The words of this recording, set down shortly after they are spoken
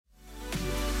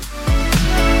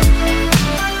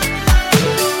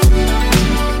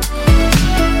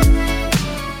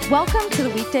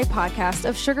Weekday podcast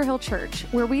of Sugar Hill Church,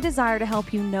 where we desire to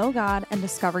help you know God and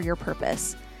discover your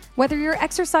purpose. Whether you're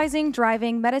exercising,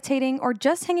 driving, meditating, or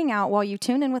just hanging out while you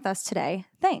tune in with us today,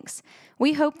 thanks.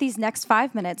 We hope these next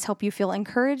 5 minutes help you feel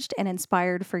encouraged and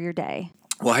inspired for your day.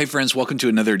 Well, hey friends, welcome to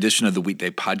another edition of the Weekday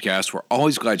podcast. We're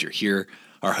always glad you're here.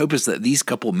 Our hope is that these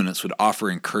couple of minutes would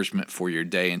offer encouragement for your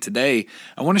day. And today,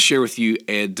 I want to share with you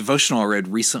a devotional I read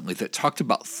recently that talked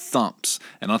about thumps.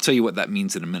 And I'll tell you what that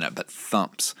means in a minute, but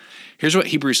thumps. Here's what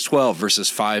Hebrews 12,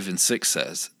 verses 5 and 6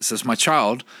 says. It says, "My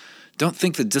child, don't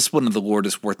think the discipline of the Lord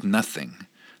is worth nothing.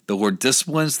 The Lord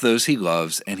disciplines those he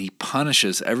loves, and he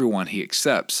punishes everyone he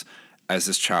accepts as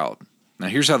his child." Now,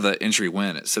 here's how the entry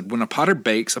went. It said, when a potter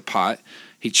bakes a pot,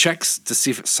 he checks to see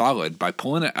if it's solid by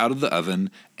pulling it out of the oven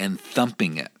and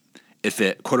thumping it. If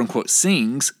it, quote unquote,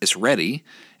 sings, it's ready.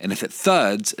 And if it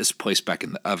thuds, it's placed back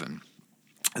in the oven.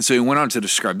 And so he went on to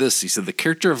describe this. He said, the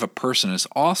character of a person is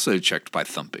also checked by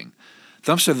thumping.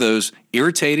 Thumps are those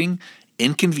irritating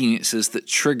inconveniences that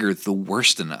trigger the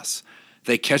worst in us.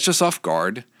 They catch us off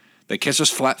guard. They catch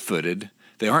us flat-footed.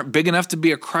 They aren't big enough to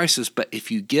be a crisis, but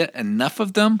if you get enough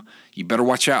of them, you better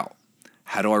watch out.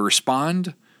 How do I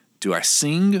respond? Do I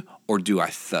sing or do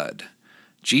I thud?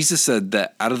 Jesus said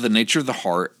that out of the nature of the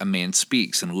heart, a man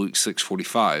speaks in Luke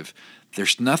 6:45.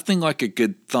 There's nothing like a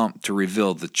good thump to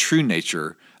reveal the true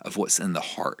nature of what's in the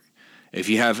heart. If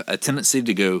you have a tendency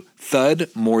to go thud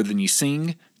more than you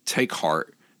sing, take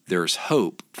heart. There's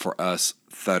hope for us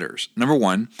thudders. Number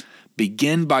one,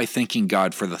 begin by thanking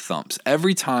God for the thumps.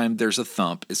 Every time there's a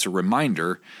thump, it's a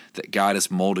reminder that God is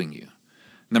molding you.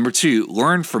 Number two,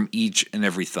 learn from each and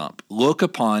every thump. Look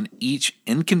upon each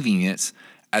inconvenience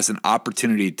as an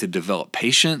opportunity to develop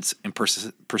patience and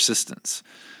persistence.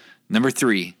 Number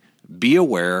three, be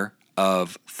aware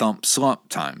of thump slump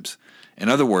times. In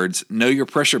other words, know your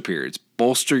pressure periods,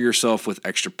 bolster yourself with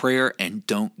extra prayer, and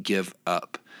don't give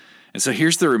up. And so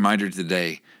here's the reminder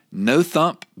today. No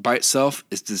thump by itself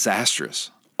is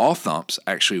disastrous. All thumps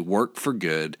actually work for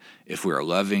good if we are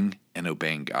loving and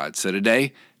obeying God. So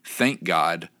today, thank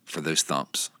God for those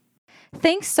thumps.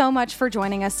 Thanks so much for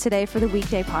joining us today for the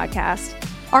Weekday podcast.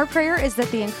 Our prayer is that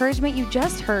the encouragement you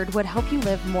just heard would help you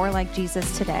live more like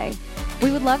Jesus today.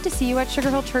 We would love to see you at Sugar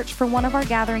Hill Church for one of our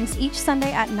gatherings each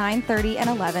Sunday at 9:30 and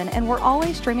 11, and we're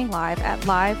always streaming live at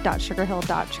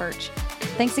live.sugarhill.church.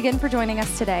 Thanks again for joining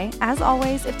us today. As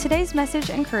always, if today's message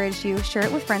encouraged you, share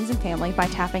it with friends and family by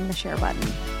tapping the share button.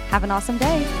 Have an awesome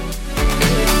day.